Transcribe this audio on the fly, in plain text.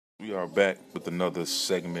We are back with another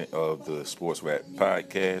segment of the Sports Rap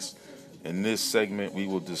Podcast. In this segment, we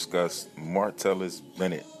will discuss Martellus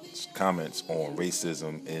Bennett's comments on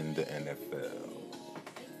racism in the NFL.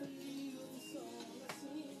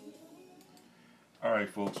 All right,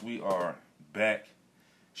 folks, we are back.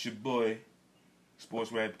 It's your boy,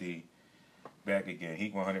 Sports Rap D, back again.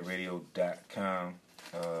 Heat100radio.com.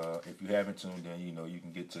 If you haven't tuned in, you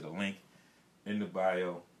can get to the link in the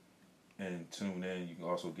bio and tune in. You can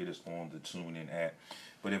also get us on the TuneIn app.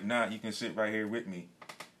 But if not, you can sit right here with me.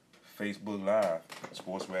 Facebook Live,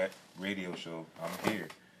 Sports Rap Radio Show. I'm here.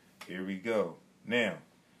 Here we go. Now,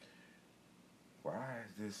 why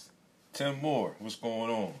is this? Tim Moore, what's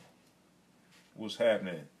going on? What's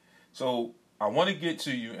happening? So, I want to get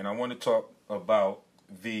to you and I want to talk about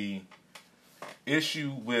the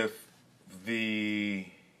issue with the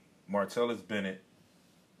Martellus Bennett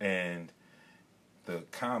and the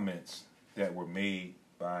comments that were made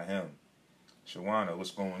by him. Shawana,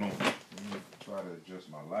 what's going on? Let me try to adjust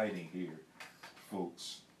my lighting here,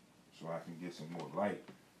 folks, so I can get some more light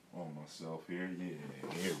on myself here. Yeah,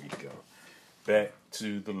 there we go. Back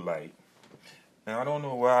to the light. Now, I don't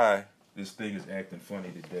know why this thing is acting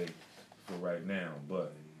funny today for right now,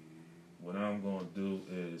 but what I'm going to do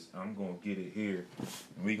is I'm going to get it here,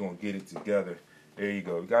 and we're going to get it together. There you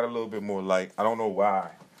go. We got a little bit more light. I don't know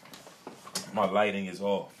why my lighting is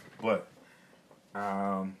off, but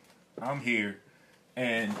I'm here,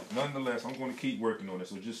 and nonetheless, I'm going to keep working on it,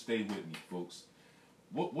 so just stay with me, folks.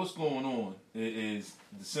 What's going on is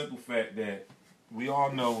the simple fact that we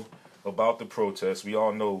all know about the protests. We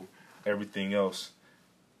all know everything else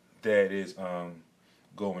that is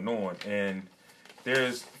going on, and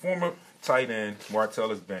there's former tight end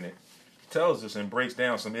Martellus Bennett tells us and breaks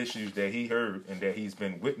down some issues that he heard and that he's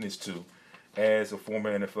been witness to as a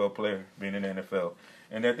former NFL player being in the NFL,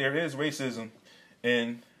 and that there is racism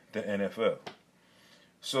in the NFL.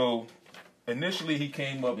 So initially he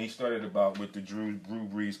came up and he started about with the Drew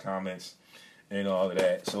Brees comments and all of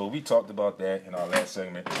that. So we talked about that in our last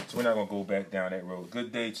segment. So we're not going to go back down that road.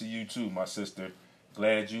 Good day to you too, my sister.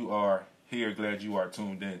 Glad you are here. Glad you are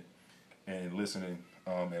tuned in and listening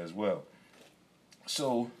as well.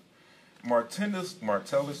 So Martellus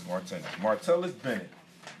Bennett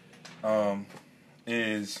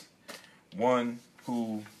is one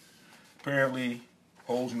who apparently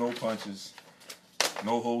holds no punches,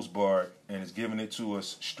 no holds barred, and is giving it to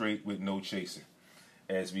us straight with no chaser,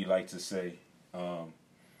 as we like to say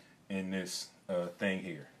in this thing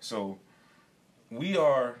here. So we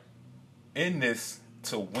are in this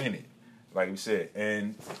to win it, like we said.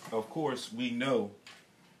 And, of course, we know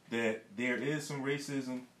that there is some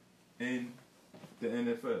racism in the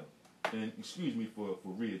NFL. And excuse me for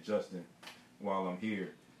readjusting while I'm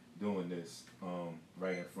here doing this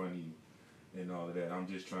right in front of you and all of that. I'm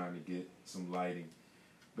just trying to get some lighting,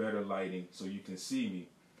 better lighting, so you can see me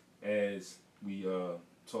as we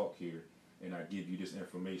talk here, and I give you this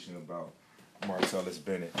information about Martellus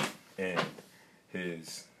Bennett and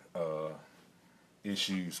his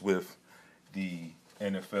issues with the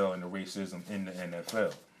NFL and the racism in the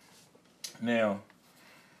NFL. Now,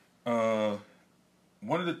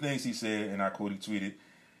 one of the things he said, and I quote, he tweeted,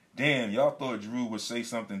 "Damn, y'all thought Drew would say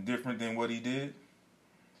something different than what he did?"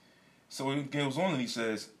 So he goes on and he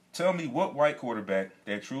says, "Tell me what white quarterback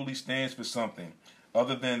that truly stands for something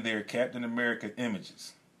other than their Captain America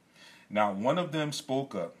images. Not one of them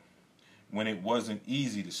spoke up when it wasn't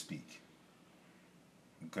easy to speak."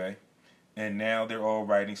 Okay? And now they're all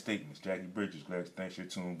writing statements. Jackie Bridges, thanks for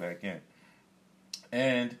tuning back in.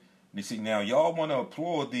 And you see, now y'all want to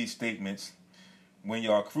applaud these statements when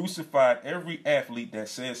y'all crucified every athlete that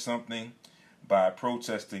said something by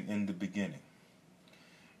protesting in the beginning.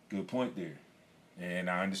 Good point there. And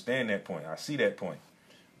I understand that point. I see that point.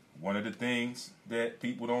 One of the things that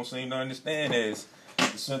people don't seem to understand is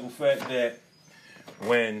the simple fact that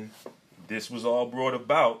when this was all brought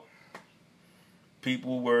about,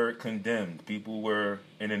 people were condemned. People were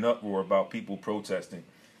in an uproar about people protesting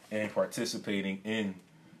and participating in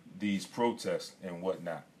these protests and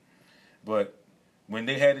whatnot. But when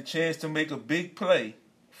they had a chance to make a big play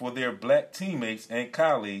for their black teammates and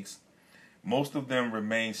colleagues, most of them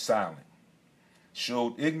remained silent,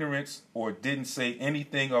 showed ignorance, or didn't say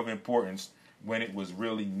anything of importance when it was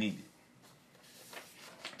really needed.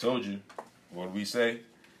 Told you, what do we say?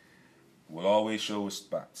 We'll always show us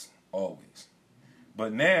spots, always.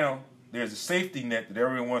 But now there's a safety net that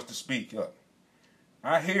everyone wants to speak up.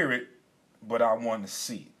 I hear it, but I want to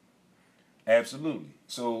see it. Absolutely.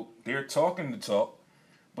 So they're talking the talk,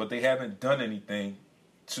 but they haven't done anything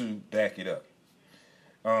to back it up.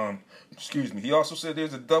 Excuse me. He also said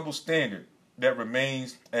there's a double standard that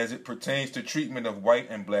remains as it pertains to treatment of white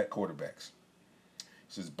and black quarterbacks. It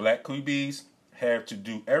says black QBs have to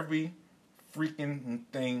do every freaking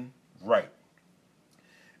thing right.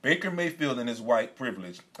 Baker Mayfield and his white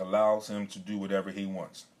privilege allows him to do whatever he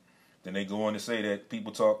wants. Then they go on to say that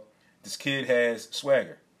people talk, this kid has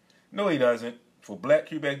swagger. No, he doesn't. If a black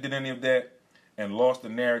quarterback did any of that and lost the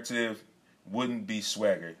narrative, wouldn't be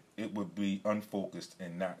swagger. It would be unfocused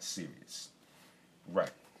and not serious. Right.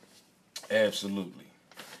 Absolutely.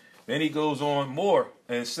 Then he goes on more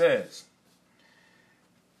and says,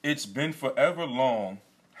 it's been forever long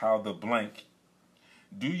how the blank.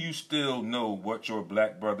 Do you still know what your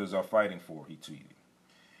black brothers are fighting for? He tweeted.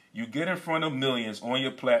 You get in front of millions on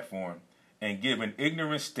your platform and give an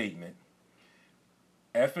ignorant statement,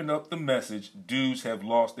 effing up the message dudes have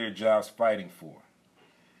lost their jobs fighting for.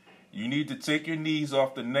 You need to take your knees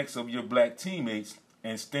off the necks of your black teammates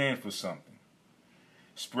and stand for something.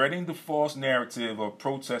 Spreading the false narrative of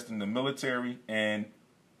protesting the military and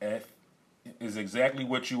is exactly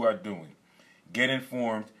what you are doing. Get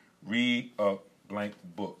informed, read a blank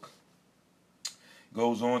book.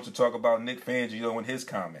 Goes on to talk about Nick Fangio and his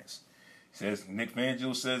comments. He says, Nick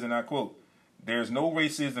Fangio says, and I quote, there's no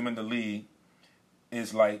racism in the league.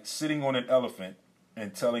 It's like sitting on an elephant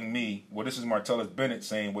and telling me, well, this is Martellus Bennett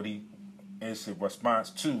saying what he is in response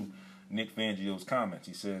to Nick Fangio's comments.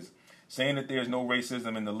 He says, saying that there's no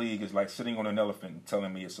racism in the league is like sitting on an elephant and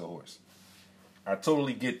telling me it's a horse. I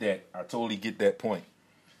totally get that. I totally get that point.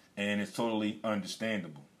 And it's totally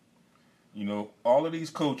understandable. You know, all of these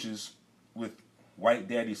coaches with white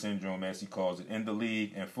daddy syndrome, as he calls it, in the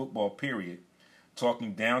league and football period,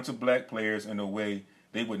 talking down to black players in a way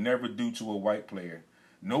they would never do to a white player,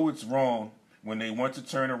 know it's wrong when they want to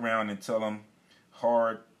turn around and tell them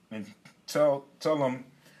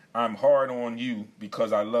I'm hard on you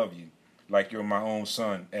because I love you, like you're my own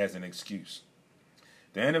son, as an excuse.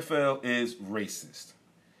 The NFL is racist.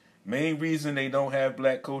 Main reason they don't have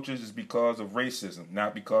black coaches is because of racism,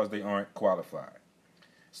 not because they aren't qualified.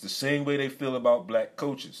 It's the same way they feel about black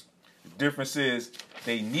coaches. The difference is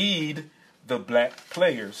they need the black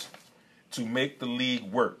players to make the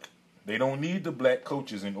league work. They don't need the black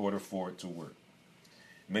coaches in order for it to work.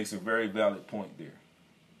 Makes a very valid point there.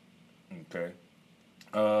 Okay.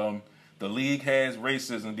 The league has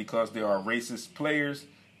racism because there are racist players,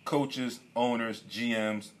 coaches, owners,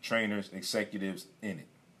 GMs, trainers, executives in it.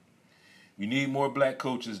 We need more black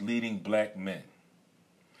coaches leading black men.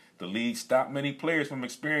 The league stopped many players from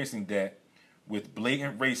experiencing that with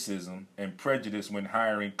blatant racism and prejudice when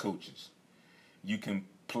hiring coaches. You can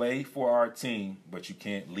play for our team, but you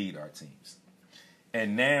can't lead our teams.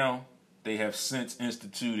 And now they have since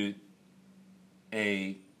instituted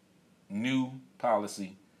a new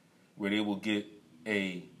policy where they will get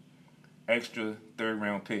a extra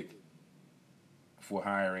third-round pick for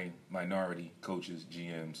hiring minority coaches,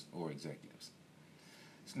 GMs, or executives.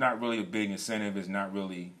 It's not really a big incentive. It's not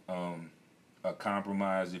really a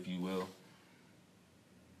compromise, if you will.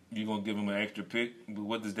 You're going to give them an extra pick, but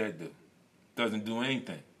what does that do? Doesn't do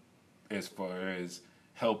anything as far as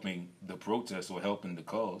helping the protest or helping the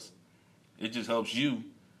cause. It just helps you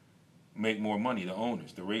make more money, the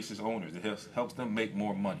owners, the racist owners. It helps them make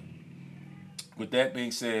more money. With that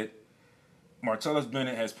being said, Martellus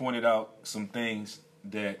Bennett has pointed out some things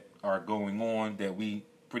that are going on that we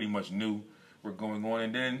pretty much knew were going on.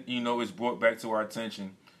 And then, it's brought back to our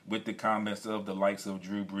attention with the comments of the likes of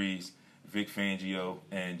Drew Brees, Vic Fangio,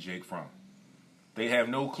 and Jake Fromm. They have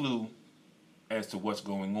no clue as to what's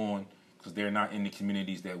going on because they're not in the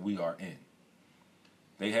communities that we are in.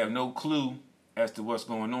 They have no clue as to what's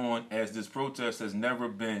going on, as this protest has never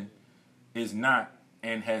been, is not,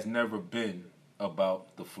 and has never been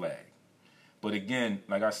about the flag. But again,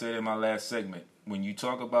 like I said in my last segment, when you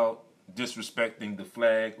talk about disrespecting the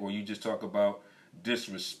flag or you just talk about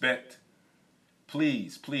disrespect,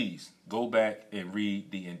 please go back and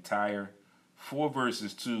read the entire 4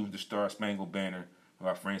 verses to the Star-Spangled Banner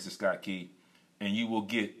by Francis Scott Key, and you will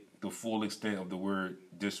get the full extent of the word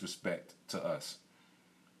disrespect to us,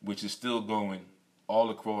 which is still going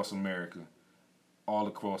all across America, all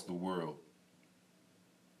across the world.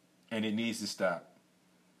 And it needs to stop.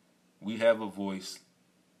 We have a voice.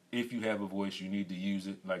 If you have a voice, you need to use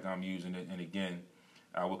it like I'm using it. And again,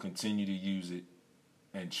 I will continue to use it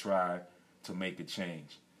and try to make a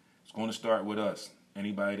change. It's going to start with us.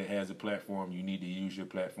 Anybody that has a platform, you need to use your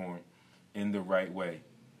platform in the right way.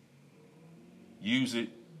 Use it.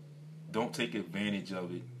 Don't take advantage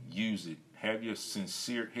of it. Use it. Have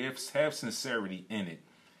sincerity in it,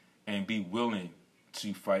 and be willing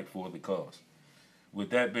to fight for the cause. With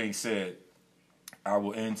that being said, I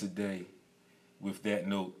will end today with that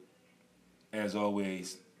note. as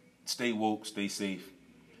always, stay woke, stay safe,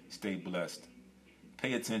 stay blessed.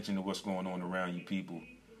 Pay attention to what's going on around you people.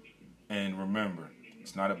 And remember,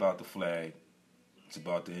 it's not about the flag. It's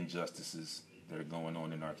about the injustices that are going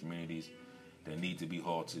on in our communities that need to be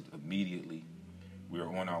halted immediately. We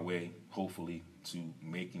are on our way, hopefully, to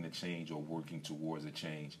making a change or working towards a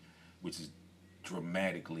change, which is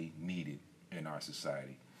dramatically needed in our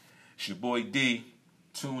society. It's your boy D.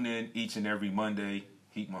 Tune in each and every Monday,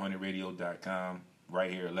 heat100radio.com,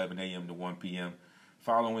 right here, 11 a.m. to 1 p.m.,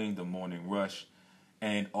 following the Morning Rush.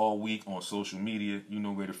 And all week on social media, you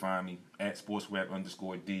know where to find me, at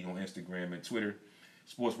sportsrap_D on Instagram and Twitter.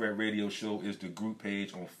 Sports Rap Radio Show is the group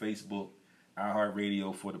page on Facebook,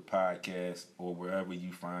 iHeartRadio for the podcast, or wherever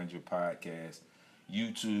you find your podcast.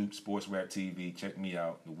 YouTube, Sports Rap TV, check me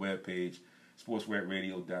out. The webpage,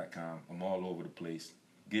 sportsrapradio.com. I'm all over the place.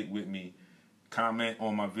 Get with me. Comment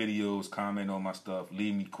on my videos, comment on my stuff,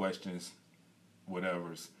 leave me questions,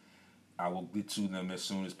 whatever's. I will get to them as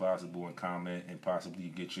soon as possible and comment and possibly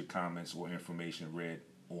get your comments or information read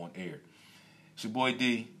on air. It's your boy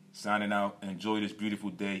D, signing out. Enjoy this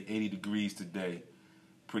beautiful day. 80 degrees today.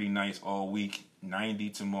 Pretty nice all week.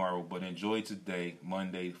 90 tomorrow, but enjoy today,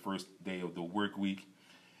 Monday, first day of the work week.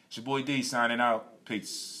 It's your boy D, signing out.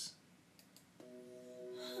 Peace.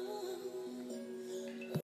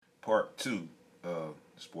 Part 2 of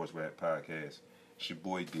the Sports Rap Podcast. It's your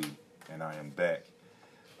boy D, and I am back.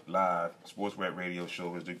 Live, Sports Rap Radio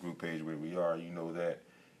Show is the group page where we are, you know that.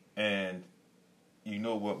 And you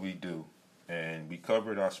know what we do. And we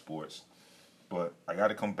covered our sports. But I got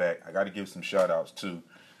to come back. I got to give some shout-outs to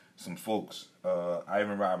some folks.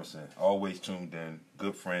 Ivan Robinson, always tuned in.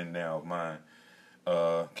 Good friend now of mine.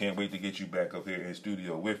 Can't wait to get you back up here in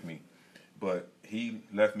studio with me. But he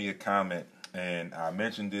left me a comment, and I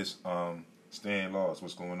mentioned this, Stan Laws,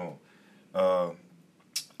 what's going on?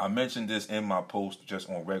 I mentioned this in my post just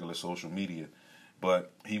on regular social media,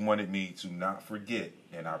 but he wanted me to not forget,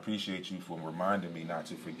 and I appreciate you for reminding me not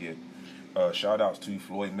to forget. Shout outs to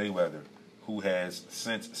Floyd Mayweather, who has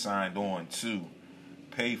since signed on to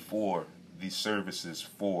pay for the services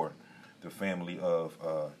for the family of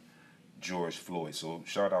George Floyd. So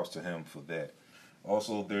shout outs to him for that.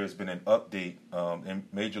 Also, there's been an update. In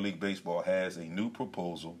Major League Baseball has a new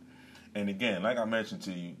proposal. And again, like I mentioned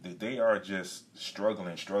to you, that they are just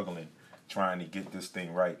struggling, trying to get this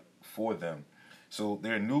thing right for them. So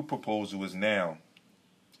their new proposal is now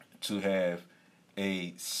to have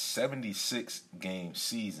a 76-game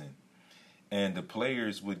season, and the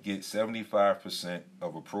players would get 75%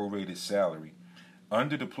 of a prorated salary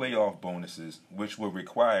under the playoff bonuses, which will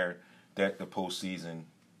require that the postseason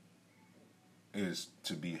is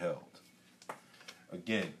to be held.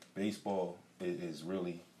 Again, baseball is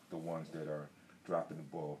really the ones that are dropping the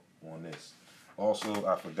ball on this. Also,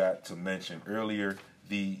 I forgot to mention earlier,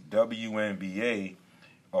 the WNBA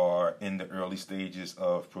are in the early stages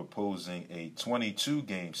of proposing a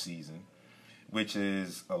 22-game season, which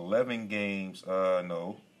is 12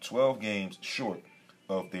 games short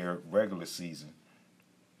of their regular season.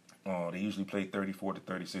 They usually play 34 to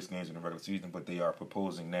 36 games in the regular season, but they are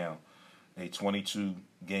proposing now a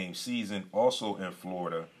 22-game season, also in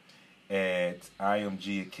Florida, at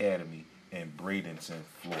IMG Academy in Bradenton,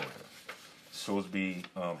 Florida. Supposed to be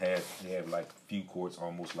they have like a few courts,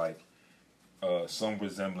 almost like some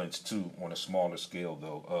resemblance to, on a smaller scale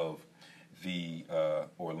though, of the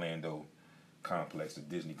Orlando complex, the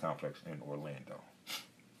Disney complex in Orlando.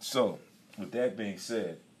 So, with that being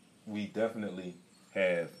said, we definitely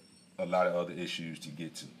have a lot of other issues to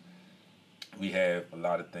get to. We have a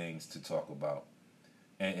lot of things to talk about,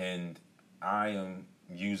 and I am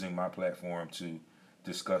using my platform to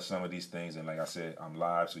discuss some of these things. And like I said, I'm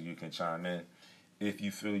live, so you can chime in. If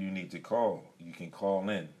you feel you need to call, you can call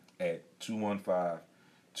in at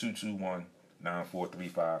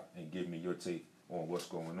 215-221-9435 and give me your take on what's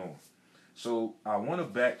going on. So I want to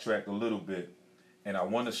backtrack a little bit, and I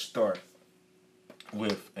want to start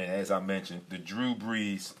with, and as I mentioned, the Drew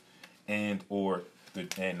Brees the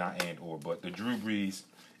Drew Brees,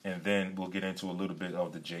 and then we'll get into a little bit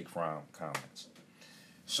of the Jake Fromm comments.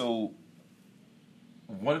 So,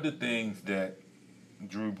 one of the things that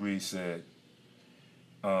Drew Brees said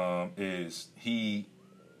is he,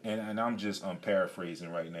 and I'm paraphrasing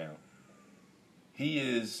right now, he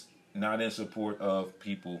is not in support of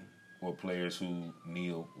people or players who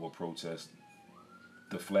kneel or protest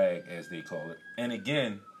the flag, as they call it. And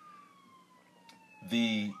again,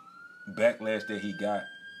 the backlash that he got,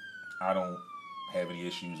 I don't have any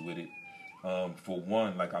issues with it. For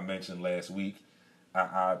one, like I mentioned last week,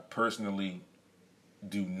 I personally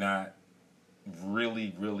do not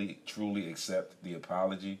really, truly accept the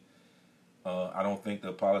apology. I don't think the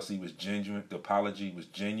apology was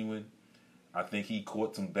genuine. I think he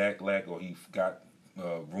caught some backlash, or he got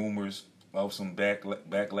rumors of some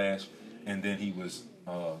backlash, and then he was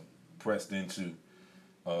pressed into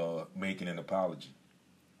making an apology.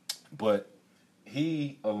 But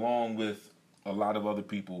he, along with a lot of other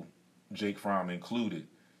people, Jake Fromm included,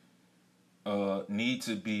 need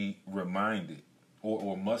to be reminded,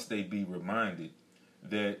 or must they be reminded,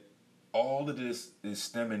 that all of this is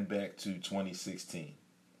stemming back to 2016,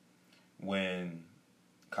 when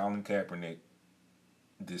Colin Kaepernick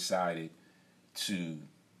decided to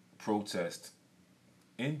protest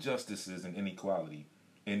injustices and inequality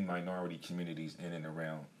in minority communities in and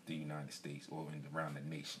around the United States, or around the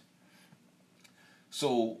nation.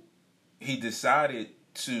 So he decided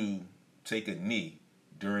to take a knee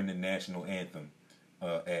during the national anthem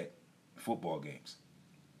at football games.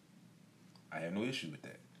 I have no issue with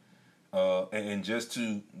that. And just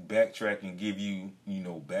to backtrack and give you,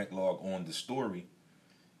 backlog on the story,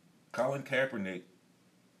 Colin Kaepernick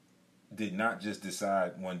did not just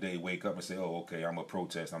decide one day, wake up and say, oh, okay, I'm going to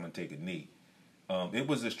protest, I'm going to take a knee. It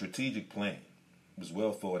was a strategic plan. It was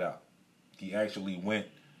well thought out. He actually went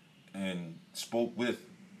and spoke with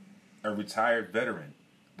a retired veteran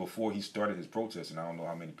before he started his protest, and I don't know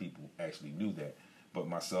how many people actually knew that, but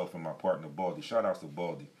myself and my partner Baldy, shout outs to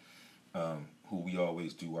Baldy, who we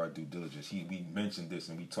always do our due diligence. We mentioned this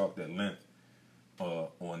and we talked at length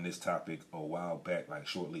on this topic a while back, like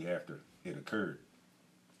shortly after it occurred.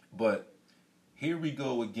 But here we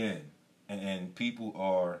go again, and people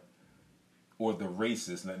are, or the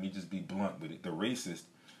racists, let me just be blunt with it, the racists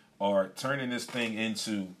are turning this thing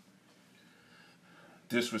into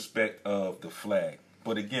disrespect of the flag.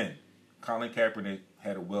 But again, Colin Kaepernick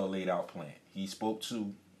had a well laid out plan. He spoke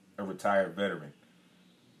to a retired veteran,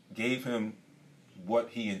 gave him what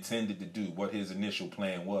he intended to do, what his initial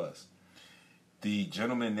plan was. The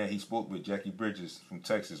gentleman that he spoke with, Jackie Bridges from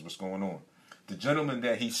Texas, what's going on? The gentleman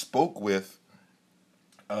that he spoke with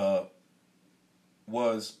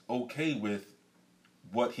was okay with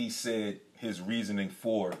what he said his reasoning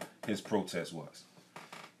for his protest was.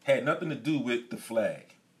 Had nothing to do with the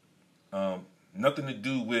flag. Nothing to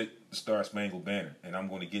do with the Star Spangled Banner. And I'm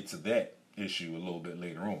going to get to that issue a little bit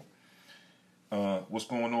later on. What's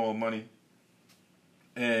going on, Money?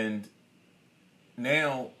 And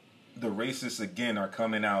now the racists again are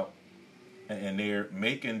coming out and they're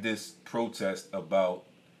making this protest about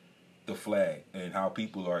the flag and how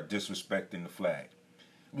people are disrespecting the flag.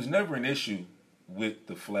 It was never an issue with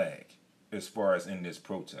the flag as far as in this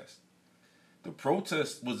protest. The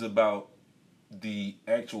protest was about the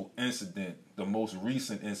actual incident, the most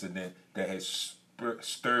recent incident that has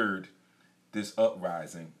stirred this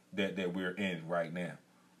uprising that we're in right now.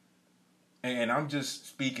 And I'm just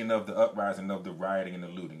speaking of the uprising of the rioting and the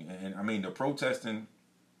looting. And I mean, the protesting,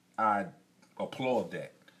 I applaud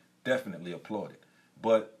that. Definitely applaud it.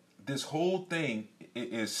 But this whole thing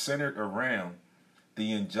is centered around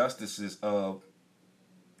the injustices of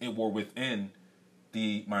it were within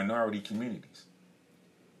the minority communities.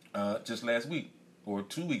 Just last week or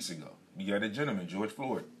 2 weeks ago, we got a gentleman, George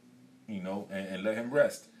Floyd, and let him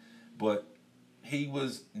rest. But he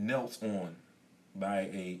was knelt on by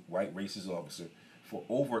a white racist officer for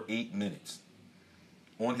over 8 minutes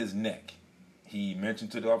on his neck. He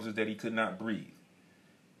mentioned to the officers that he could not breathe.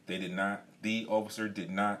 The officer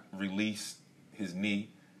did not release his knee.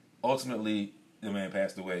 Ultimately, the man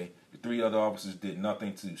passed away. The 3 other officers did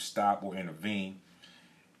nothing to stop or intervene.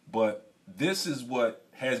 But this is what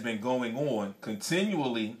has been going on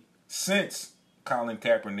continually since Colin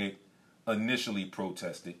Kaepernick initially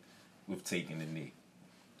protested with taking the knee.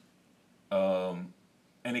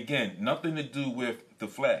 And again, nothing to do with the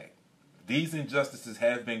flag. These injustices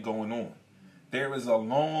have been going on. There is a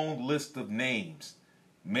long list of names,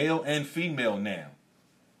 male and female now,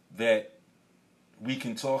 that we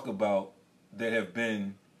can talk about that have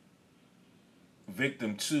been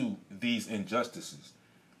victim to these injustices.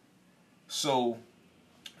 So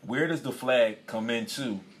where does the flag come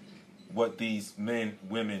into what these men,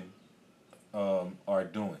 women are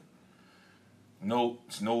doing?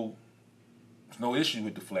 It's no issue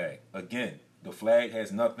with the flag. Again, the flag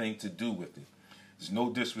has nothing to do with it. There's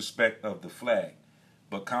no disrespect of the flag.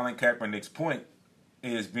 But Colin Kaepernick's point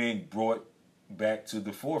is being brought back to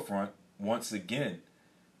the forefront once again,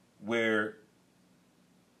 where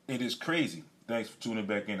it is crazy. Thanks for tuning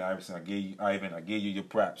back in, Iverson. I gave you your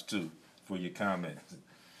props too for your comments.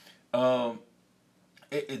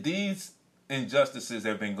 These injustices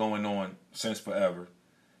have been going on since forever,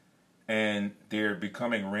 and they're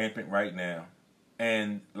becoming rampant right now.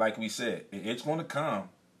 And like we said, it's going to calm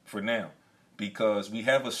for now because we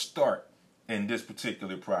have a start in this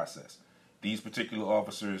particular process. These particular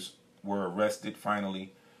officers were arrested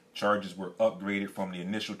finally. Charges were upgraded from the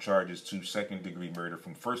initial charges to second-degree murder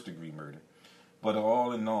from first-degree murder. But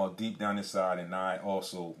all in all, deep down inside, and I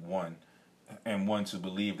also want to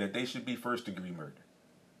believe that they should be first-degree murder.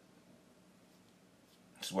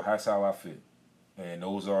 So that's how I feel. And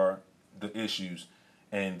those are the issues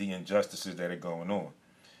and the injustices that are going on.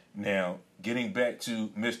 Now, getting back to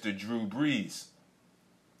Mr. Drew Brees,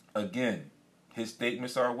 again, his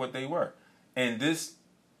statements are what they were. And this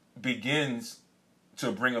begins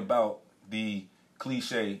to bring about the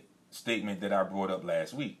cliche statement that I brought up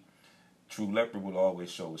last week. True leopard will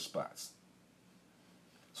always show his spots.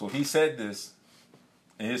 So he said this,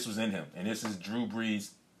 and this was in him. And this is Drew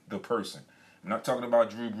Brees, the person. I'm not talking about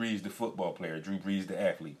Drew Brees, the football player, Drew Brees, the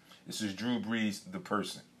athlete. This is Drew Brees, the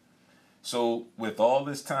person. So with all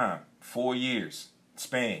this time, 4 years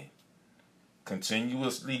span,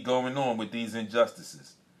 continuously going on with these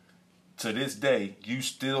injustices, to this day, you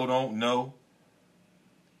still don't know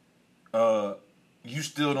that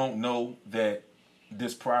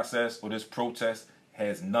this process or this protest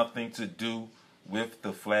has nothing to do with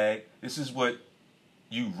the flag. This is what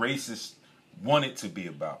you racists want it to be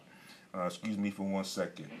about. Excuse me for 1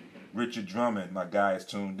 second. Richard Drummond, my guy, is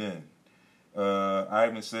tuned in.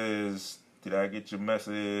 Ivan says, did I get your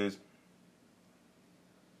message?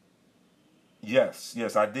 Yes,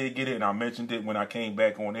 I did get it, and I mentioned it when I came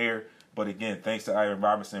back on air. But again, thanks to Ivan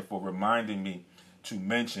Robinson for reminding me to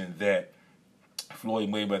mention that Floyd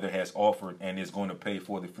Mayweather has offered and is going to pay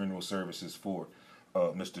for the funeral services for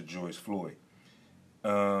Mr. George Floyd.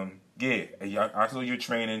 I saw you're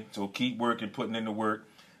training, so keep working, putting in the work.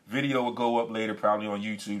 Video will go up later, probably on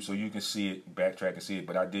YouTube, so you can see it, backtrack and see it.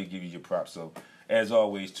 But I did give you your props. So, as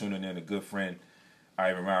always, tuning in, a good friend,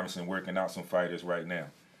 Ivan Robinson, working out some fighters right now.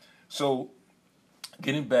 So,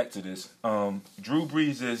 getting back to this, Drew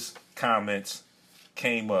Brees' comments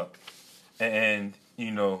came up, and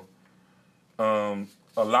a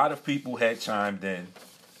lot of people had chimed in.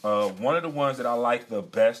 One of the ones that I liked the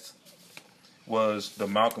best was the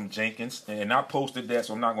Malcolm Jenkins, and I posted that,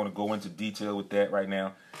 so I'm not going to go into detail with that right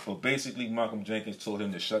now. But basically, Malcolm Jenkins told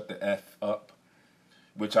him to shut the F up,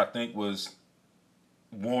 which I think was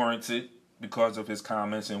warranted because of his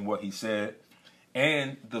comments and what he said,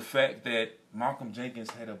 and the fact that Malcolm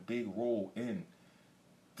Jenkins had a big role in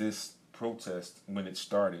this protest when it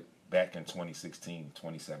started back in 2016,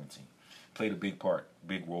 2017. Played a big part,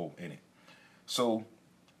 big role in it. So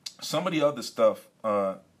some of the other stuff,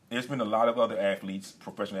 there's been a lot of other athletes,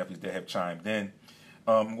 professional athletes, that have chimed in.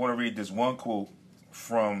 I'm going to read this one quote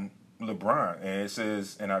from LeBron, and it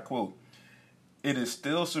says, and I quote, "It is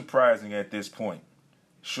still surprising at this point.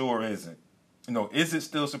 Sure isn't. Is it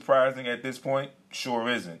still surprising at this point? Sure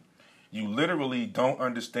isn't. You literally don't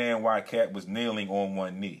understand why Cat was kneeling on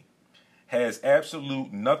one knee. Has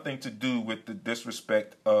absolute nothing to do with the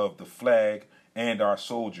disrespect of the flag and our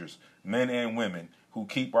soldiers, men and women, who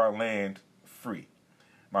keep our land free.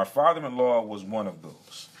 My father-in-law was one of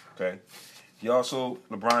those." Okay.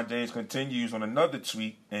 LeBron James continues on another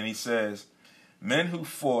tweet, and he says, "Men who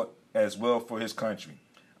fought as well for his country.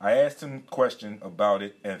 I asked him a question about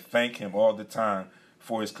it and thank him all the time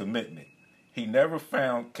for his commitment. He never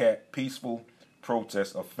found Cat peaceful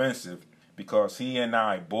protest offensive because he and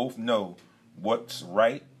I both know what's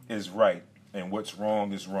right is right and what's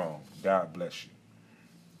wrong is wrong. God bless you."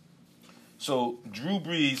 So Drew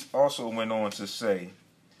Brees also went on to say,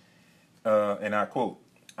 and I quote,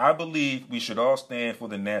 "I believe we should all stand for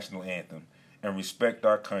the national anthem and respect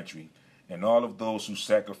our country and all of those who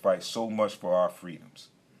sacrifice so much for our freedoms.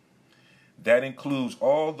 That includes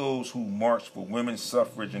all those who marched for women's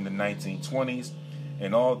suffrage in the 1920s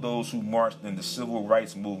and all those who marched in the civil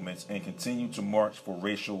rights movements and continue to march for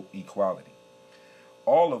racial equality.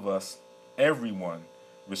 All of us, everyone,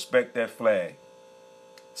 respect that flag.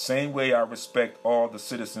 Same way I respect all the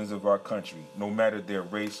citizens of our country, no matter their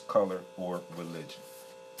race, color, or religion."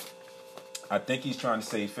 I think he's trying to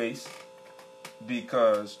save face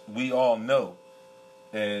because we all know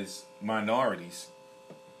as minorities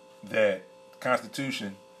that the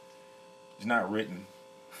Constitution is not written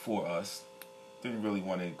for us. Didn't really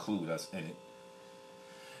want to include us in it.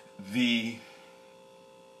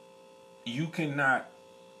 You cannot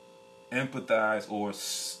empathize or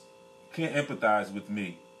can't empathize with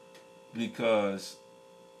me because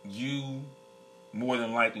you more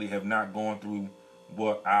than likely have not gone through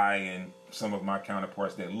what I and some of my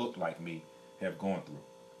counterparts that look like me have gone through.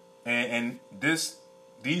 And these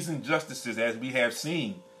injustices, as we have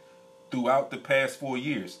seen throughout the past 4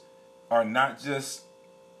 years, are not just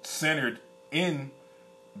centered in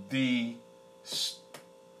the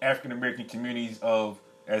African American communities of,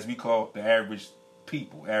 as we call, the average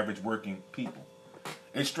people, average working people.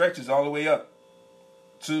 It stretches all the way up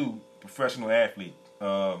to professional athletes,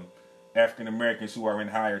 African Americans who are in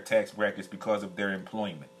higher tax brackets because of their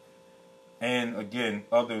employment. And again,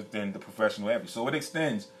 other than the professional athletes. So it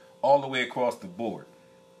extends all the way across the board.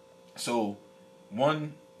 So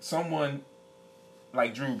someone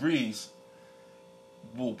like Drew Brees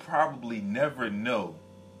will probably never know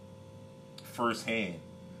firsthand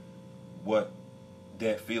what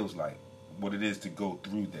that feels like, what it is to go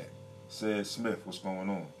through that. Says Smith, what's going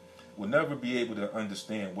on? Will never be able to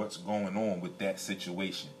understand what's going on with that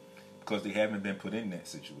situation because they haven't been put in that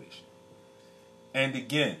situation. And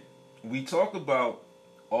again, we talk about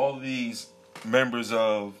all these members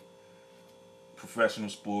of professional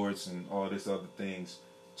sports and all this other things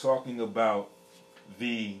talking about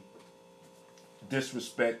the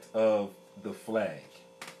disrespect of the flag.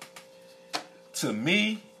 To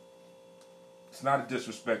me, it's not a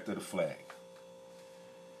disrespect of the flag.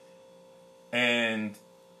 And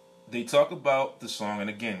they talk about the song, and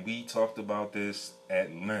again, we talked about this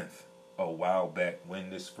at length a while back when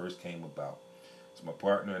this first came about. So my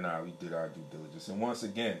partner and I, we did our due diligence. And once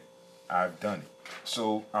again, I've done it.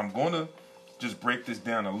 So I'm going to just break this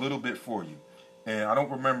down a little bit for you. And I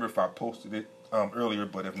don't remember if I posted it earlier,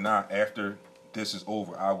 but if not, after this is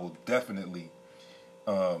over, I will definitely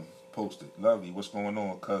post it. Lovely, what's going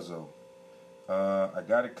on, Cuzzo? I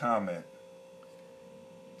got a comment,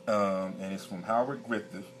 and it's from Howard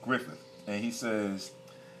Griffith, and he says,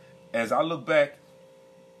 as I look back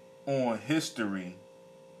on history,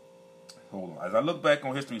 as I look back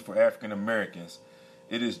on history for African Americans,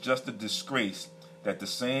 it is just a disgrace that the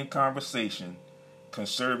same conversation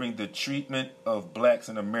concerning the treatment of blacks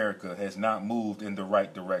in America has not moved in the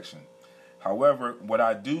right direction. However, what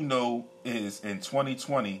I do know is in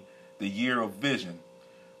 2020, the year of vision,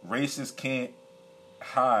 racists can't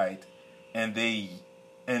hide, and the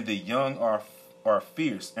young are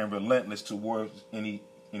fierce and relentless towards any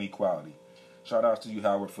inequality. Shout out to you,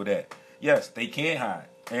 Howard, for that. Yes, they can't hide.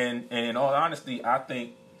 And in all honesty, I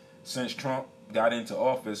think since Trump got into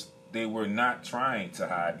office, they were not trying to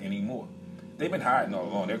hide anymore. They've been hiding all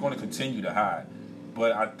along. They're going to continue to hide.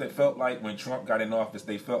 But I felt like when Trump got in office,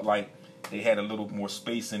 they felt like they had a little more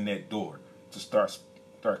space in that door to start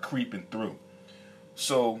creeping through.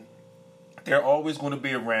 So they're always going to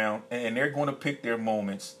be around, and they're going to pick their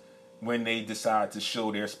moments when they decide to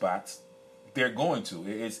show their spots. They're going to.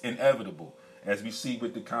 It's inevitable, as we see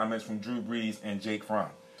with the comments from Drew Brees and Jake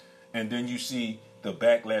Fromm. And then you see the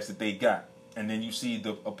backlash that they got. And then you see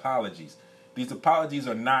the apologies. These apologies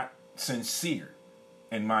are not sincere,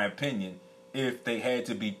 in my opinion, if they had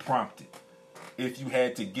to be prompted. If you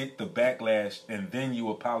had to get the backlash and then you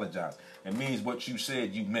apologize, it means what you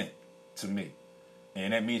said you meant to me.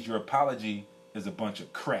 And that means your apology is a bunch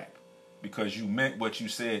of crap because you meant what you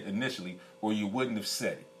said initially or you wouldn't have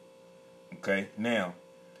said it. Okay? Now,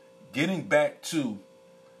 getting back to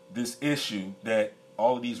this issue that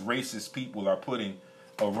all of these racist people are putting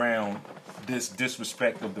around this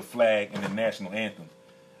disrespect of the flag and the national anthem,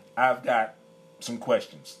 I've got some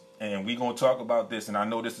questions. And we're going to talk about this, and I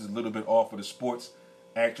know this is a little bit off of the sports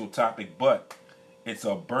actual topic, but it's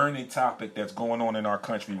a burning topic that's going on in our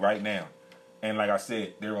country right now. And like I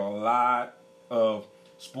said, there are a lot of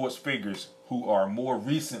sports figures who are more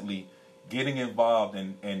recently getting involved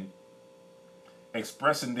and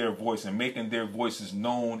expressing their voice and making their voices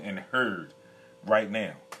known and heard right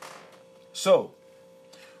now. So,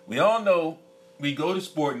 we all know we go to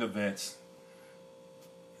sporting events,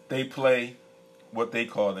 they play what they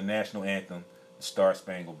call the national anthem, the Star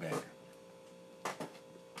Spangled Banner.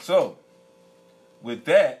 So, with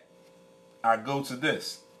that, I go to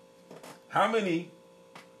this. How many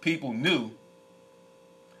people knew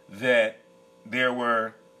that there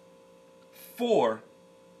were 4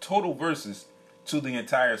 total verses to the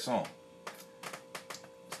entire song?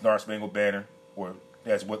 Star Spangled Banner, or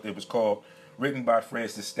that's what it was called, written by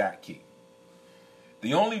Francis Scott Key.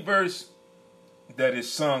 The only verse that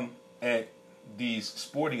is sung at these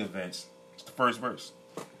sporting events is the first verse.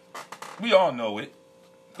 We all know it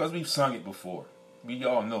because we've sung it before. We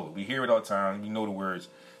all know it. We hear it all the time. We know the words.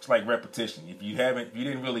 It's like repetition. If you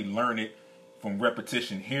didn't really learn it from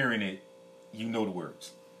repetition, hearing it, you know the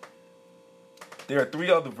words. There are 3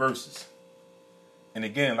 other verses. And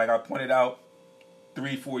again, like I pointed out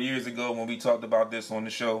 3-4 years ago when we talked about this on the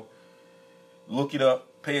show, look it up.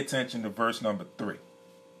 Pay attention to verse number 3.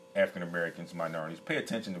 African Americans, minorities. Pay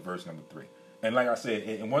attention to verse number 3. And like I said,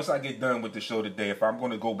 and once I get done with the show today, if I'm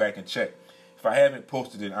going to go back and check, if I haven't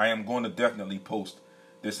posted it, I am going to definitely post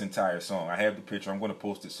this entire song. I have the picture. I'm going to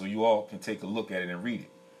post it so you all can take a look at it and read it.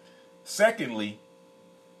 Secondly,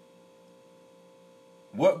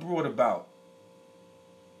 what brought about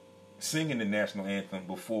singing the national anthem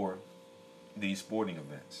before these sporting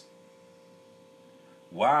events?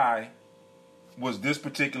 Why was this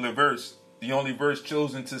particular verse the only verse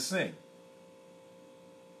chosen to sing?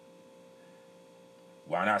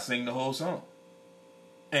 Why not sing the whole song?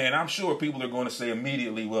 And I'm sure people are going to say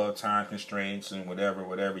immediately, well, time constraints and whatever,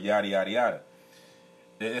 yada, yada, yada.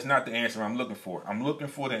 It's not the answer I'm looking for. I'm looking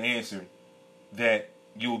for the answer that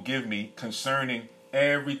you'll give me concerning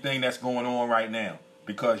everything that's going on right now.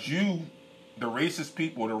 Because you, the racist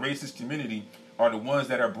people, the racist community, are the ones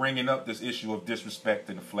that are bringing up this issue of disrespect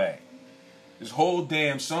to the flag. This whole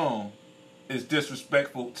damn song is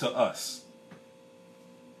disrespectful to us.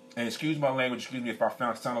 And excuse my language, excuse me if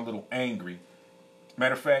I sound a little angry.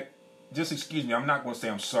 Matter of fact, just excuse me, I'm not going to say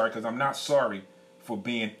I'm sorry, because I'm not sorry for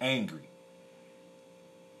being angry.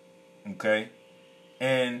 Okay?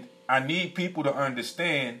 And I need people to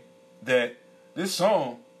understand that this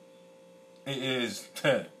song is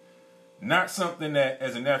not something that,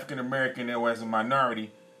 as an African American or as a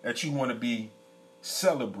minority, that you want to be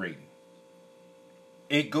celebrating.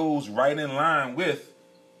 It goes right in line with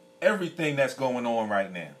everything that's going on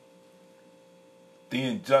right now. The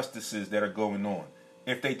injustices that are going on.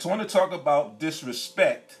 If they want to talk about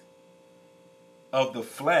disrespect of the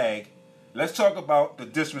flag, let's talk about the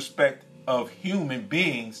disrespect of human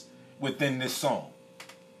beings within this song.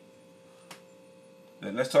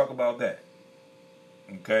 Let's talk about that.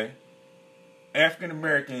 Okay? African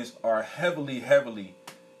Americans are heavily, heavily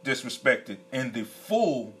disrespected in the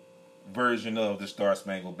full version of the Star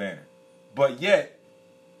Spangled Banner. But yet,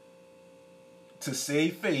 to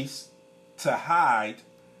save face, to hide,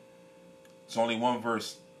 it's only one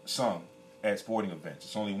verse sung at sporting events.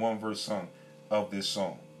 It's only one verse sung of this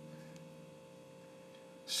song.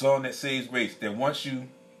 Song that saves race, that wants you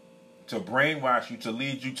to brainwash you, to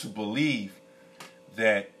lead you to believe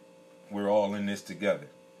that we're all in this together.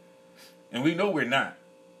 And we know we're not.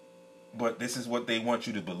 But this is what they want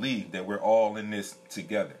you to believe, that we're all in this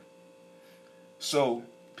together. So,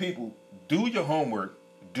 people, do your homework,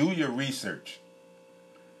 do your research.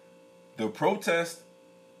 The protest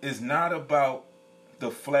is not about the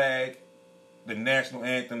flag, the national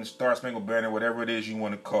anthem, the Star Spangled Banner, whatever it is you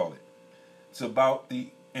want to call it. It's about the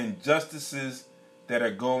injustices that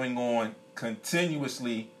are going on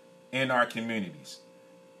continuously in our communities.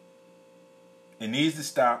 It needs to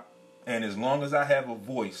stop, and as long as I have a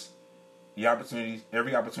voice,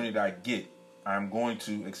 every opportunity that I get, I'm going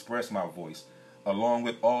to express my voice, along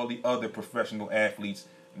with all the other professional athletes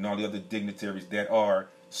and all the other dignitaries that are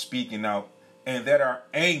speaking out and that are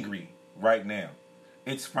angry right now.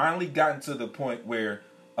 It's finally gotten to the point where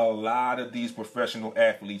a lot of these professional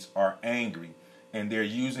athletes are angry, and they're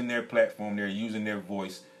using their platform, they're using their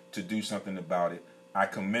voice to do something about it. I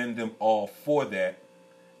commend them all for that,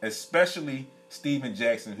 especially Stephen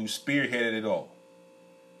Jackson, who spearheaded it all.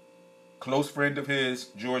 Close friend of his,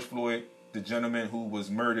 George Floyd, the gentleman who was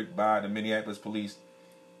murdered by the Minneapolis police,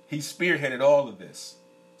 he spearheaded all of this.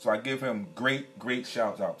 So I give him great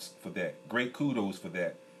shout outs for that. Great kudos for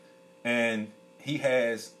that. And he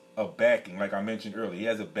has a backing, like I mentioned earlier, he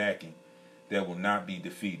has a backing that will not be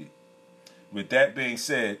defeated. With that being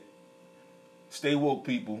said, stay woke,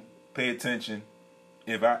 people. Pay attention.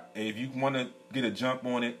 If you want to get a jump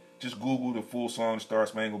on it, just Google the full song, Star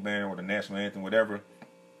Spangled Banner, or the national anthem, whatever,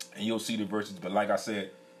 and you'll see the verses. But like I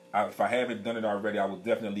said, if I haven't done it already, I will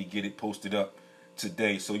definitely get it posted up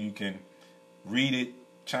today so you can read it,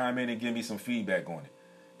 chime in, and give me some feedback on it.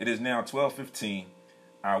 It is now 12:15.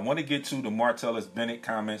 I want to get to the Martellus Bennett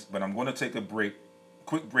comments, but I'm going to take a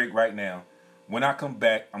quick break right now. When I come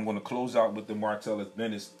back, I'm going to close out with the Martellus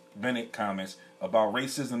Bennett comments about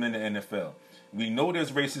racism in the NFL. We know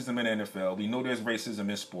there's racism in the NFL. We know there's racism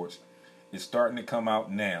in sports. It's starting to come out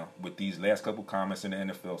now with these last couple comments in the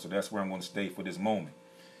NFL, so that's where I'm going to stay for this moment.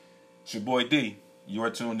 It's your boy D. You're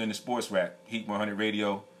tuned in to Sports Rap, Heat 100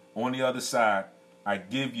 Radio. On the other side, I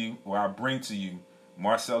bring to you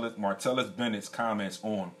Martellus Bennett's comments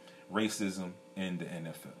on racism in the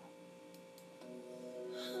NFL.